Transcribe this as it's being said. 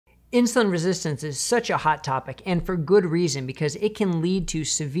Insulin resistance is such a hot topic, and for good reason, because it can lead to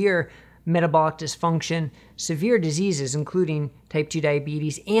severe metabolic dysfunction, severe diseases, including type 2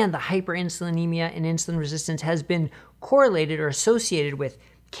 diabetes, and the hyperinsulinemia and insulin resistance has been correlated or associated with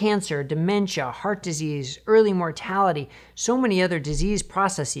cancer, dementia, heart disease, early mortality, so many other disease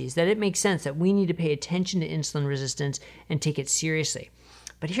processes that it makes sense that we need to pay attention to insulin resistance and take it seriously.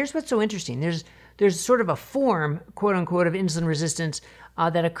 But here's what's so interesting. There's sort of a form, quote unquote, of insulin resistance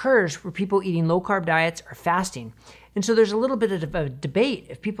that occurs for people eating low-carb diets or fasting. And so there's a little bit of a debate.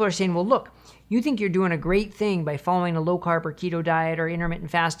 If people are saying, well, look, you think you're doing a great thing by following a low-carb or keto diet or intermittent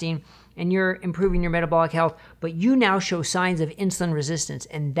fasting, and you're improving your metabolic health, but you now show signs of insulin resistance,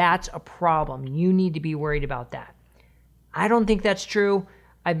 and that's a problem. You need to be worried about that. I don't think that's true.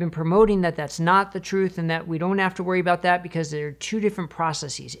 I've been promoting that that's not the truth and that we don't have to worry about that because there are two different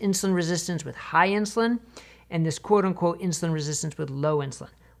processes: insulin resistance with high insulin and this quote-unquote insulin resistance with low insulin.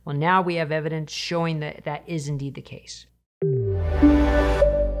 Well, now we have evidence showing that that is indeed the case.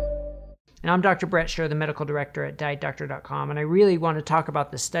 And I'm Dr. Brett Scher, the medical director at dietdoctor.com, and I really want to talk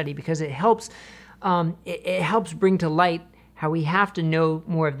about this study because it helps bring to light how we have to know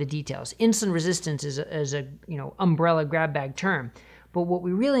more of the details. Insulin resistance is a umbrella grab bag term, but what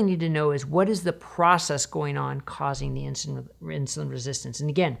we really need to know is what is the process going on causing the insulin resistance. And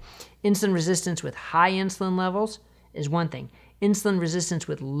again, insulin resistance with high insulin levels is one thing. Insulin resistance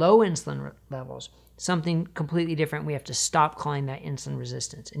with low insulin levels, something completely different. We have to stop calling that insulin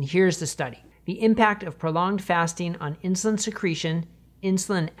resistance. And here's the study. The impact of prolonged fasting on insulin secretion,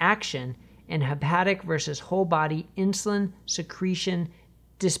 insulin action, and hepatic versus whole body insulin secretion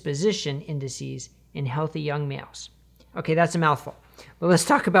disposition indices in healthy young males. Okay, that's a mouthful, but let's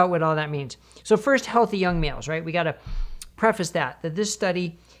talk about what all that means. So first, healthy young males, right? We got to preface that this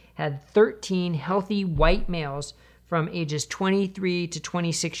study had 13 healthy white males from ages 23 to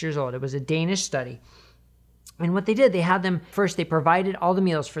 26 years old. It was a Danish study. And what they did, they had them, first they provided all the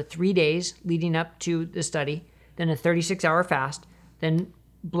meals for 3 days leading up to the study, then a 36-hour fast, then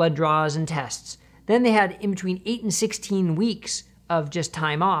blood draws and tests. Then they had in between 8 and 16 weeks of just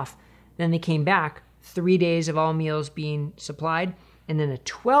time off. Then they came back, 3 days of all meals being supplied, and then a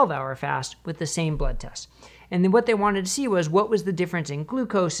 12-hour fast with the same blood tests. And then what they wanted to see was what was the difference in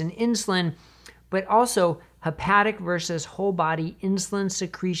glucose and insulin, but also hepatic versus whole body insulin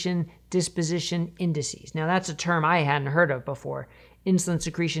secretion disposition indices. Now that's a term I hadn't heard of before, insulin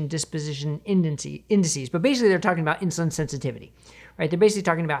secretion disposition indices, but basically they're talking about insulin sensitivity, right? They're basically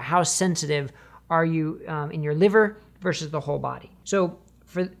talking about how sensitive are you in your liver versus the whole body. So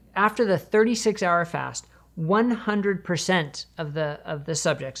after the 36-hour fast, 100% of the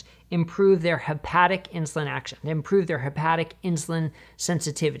subjects improved their hepatic insulin action. They improved their hepatic insulin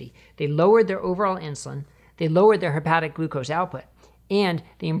sensitivity. They lowered their overall insulin, they lowered their hepatic glucose output, and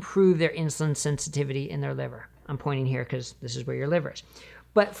they improved their insulin sensitivity in their liver. I'm pointing here because this is where your liver is.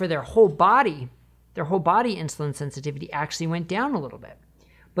 But for their whole body insulin sensitivity actually went down a little bit.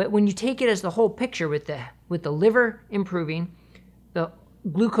 But when you take it as the whole picture with the liver improving, the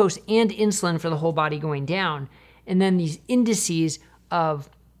glucose and insulin for the whole body going down, and then these indices of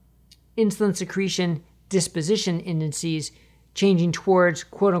insulin secretion disposition indices changing towards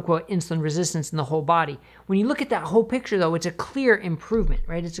quote-unquote insulin resistance in the whole body. When you look at that whole picture, though, it's a clear improvement,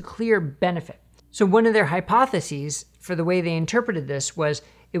 right? It's a clear benefit. So one of their hypotheses for the way they interpreted this was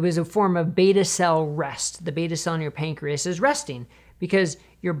it was a form of beta cell rest. The beta cell in your pancreas is resting because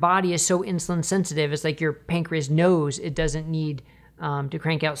your body is so insulin sensitive. It's like your pancreas knows it doesn't need to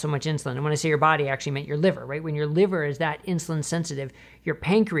crank out so much insulin. And when I say your body, I actually meant your liver, right? When your liver is that insulin sensitive, your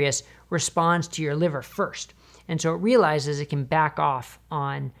pancreas responds to your liver first. And so it realizes it can back off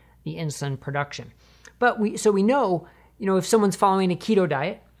on the insulin production. But we know, if someone's following a keto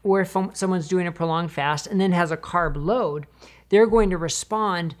diet or if someone's doing a prolonged fast and then has a carb load, they're going to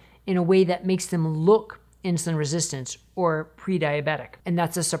respond in a way that makes them look insulin resistant or pre-diabetic. And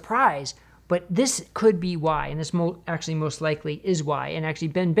that's a surprise. But this could be why, and this actually most likely is why. And actually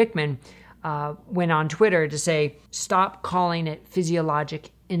Ben Bickman went on Twitter to say, stop calling it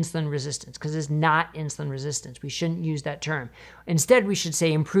physiologic insulin resistance, because it's not insulin resistance. We shouldn't use that term. Instead, we should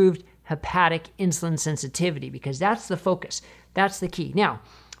say improved hepatic insulin sensitivity, because that's the focus. That's the key. Now,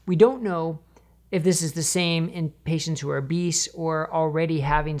 we don't know if this is the same in patients who are obese or already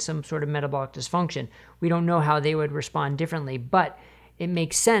having some sort of metabolic dysfunction. We don't know how they would respond differently, but it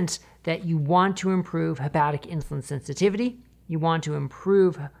makes sense that you want to improve hepatic insulin sensitivity, you want to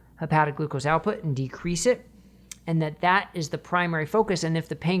improve hepatic glucose output and decrease it, and that is the primary focus. And if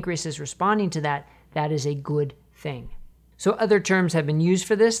the pancreas is responding to that, that is a good thing. So other terms have been used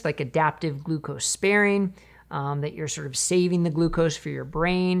for this, like adaptive glucose sparing, that you're sort of saving the glucose for your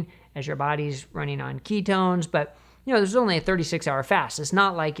brain as your body's running on ketones. But, there's only a 36-hour fast. It's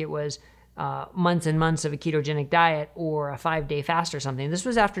not like it was months and months of a ketogenic diet or a 5-day fast or something. This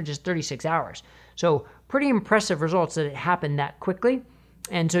was after just 36 hours. So pretty impressive results that it happened that quickly.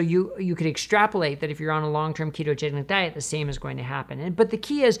 And so you could extrapolate that if you're on a long-term ketogenic diet, the same is going to happen. But the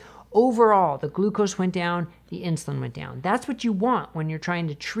key is overall, the glucose went down, the insulin went down. That's what you want when you're trying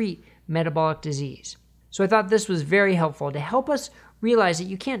to treat metabolic disease. So I thought this was very helpful to help us realize that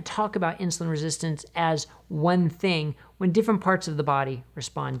you can't talk about insulin resistance as one thing when different parts of the body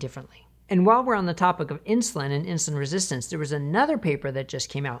respond differently. And while we're on the topic of insulin and insulin resistance, there was another paper that just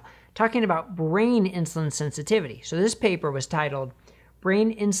came out talking about brain insulin sensitivity. So this paper was titled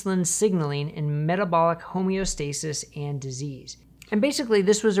Brain Insulin Signaling in Metabolic Homeostasis and Disease. And basically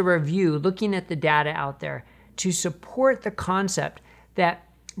this was a review looking at the data out there to support the concept that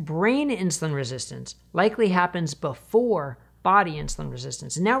brain insulin resistance likely happens before body insulin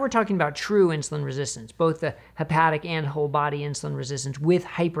resistance. And now we're talking about true insulin resistance, both the hepatic and whole body insulin resistance with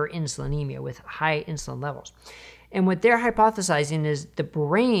hyperinsulinemia, with high insulin levels. And what they're hypothesizing is the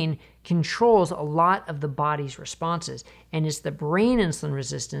brain controls a lot of the body's responses, and it's the brain insulin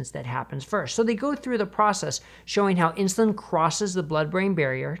resistance that happens first. So they go through the process showing how insulin crosses the blood-brain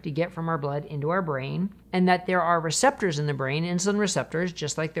barrier to get from our blood into our brain, and that there are receptors in the brain, insulin receptors,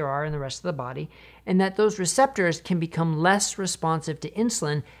 just like there are in the rest of the body, and that those receptors can become less responsive to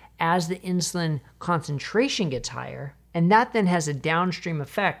insulin as the insulin concentration gets higher, and that then has a downstream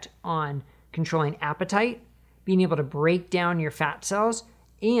effect on controlling appetite, being able to break down your fat cells,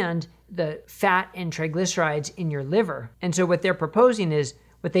 and the fat and triglycerides in your liver. And so what they're proposing is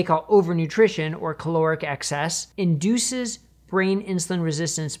what they call overnutrition or caloric excess induces brain insulin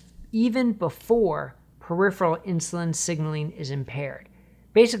resistance even before peripheral insulin signaling is impaired.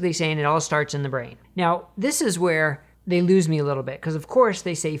 Basically saying it all starts in the brain. Now, this is where they lose me a little bit because, of course,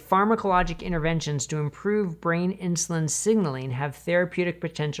 they say pharmacologic interventions to improve brain insulin signaling have therapeutic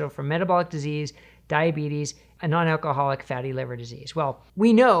potential for metabolic disease, diabetes, and non-alcoholic fatty liver disease. Well,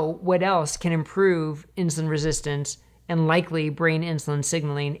 we know what else can improve insulin resistance and likely brain insulin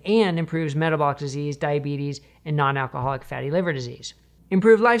signaling and improves metabolic disease, diabetes, and non-alcoholic fatty liver disease.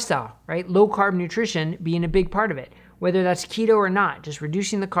 Improved lifestyle, right? Low-carb nutrition being a big part of it, whether that's keto or not, just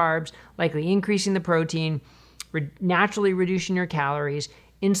reducing the carbs, likely increasing the protein, naturally reducing your calories,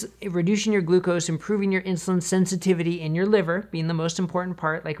 reducing your glucose, improving your insulin sensitivity in your liver, being the most important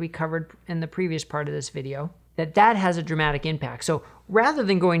part, like we covered in the previous part of this video, that has a dramatic impact. So rather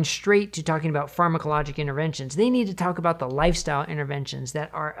than going straight to talking about pharmacologic interventions, they need to talk about the lifestyle interventions that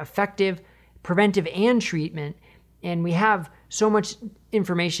are effective, preventive, and treatment. And we have so much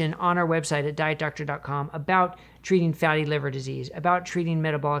information on our website at dietdoctor.com about treating fatty liver disease, about treating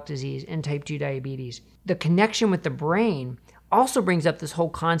metabolic disease and type 2 diabetes. The connection with the brain also brings up this whole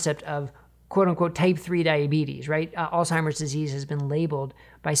concept of quote-unquote type 3 diabetes, right? Alzheimer's disease has been labeled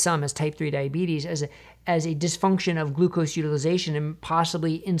by some as type 3 diabetes as a dysfunction of glucose utilization and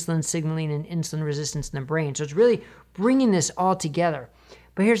possibly insulin signaling and insulin resistance in the brain. So it's really bringing this all together.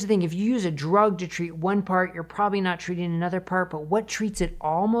 But here's the thing, if you use a drug to treat one part, you're probably not treating another part, but what treats it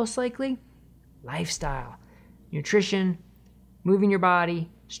all most likely? Lifestyle, nutrition, moving your body,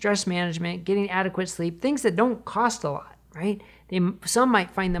 stress management, getting adequate sleep, things that don't cost a lot, right? Some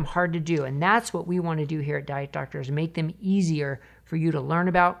might find them hard to do, and that's what we want to do here at Diet Doctor, is make them easier for you to learn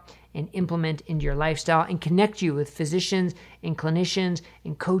about and implement into your lifestyle and connect you with physicians and clinicians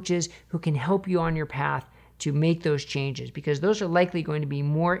and coaches who can help you on your path to make those changes, because those are likely going to be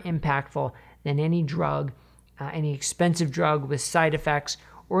more impactful than any drug, any expensive drug with side effects,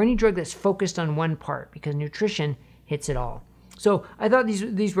 or any drug that's focused on one part, because nutrition hits it all. So I thought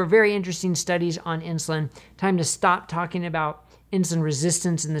these were very interesting studies on insulin. Time to stop talking about insulin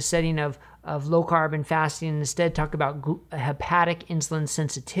resistance in the setting of low carb and fasting, and instead talk about hepatic insulin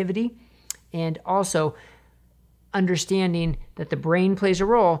sensitivity, and also understanding that the brain plays a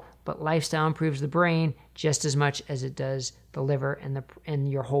role, but lifestyle improves the brain just as much as it does the liver and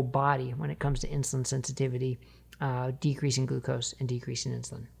your whole body when it comes to insulin sensitivity, decreasing glucose and decreasing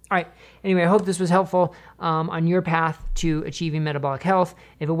insulin. All right. Anyway, I hope this was helpful on your path to achieving metabolic health.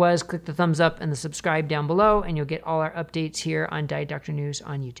 If it was, click the thumbs up and the subscribe down below, and you'll get all our updates here on Diet Doctor News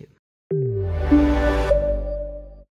on YouTube.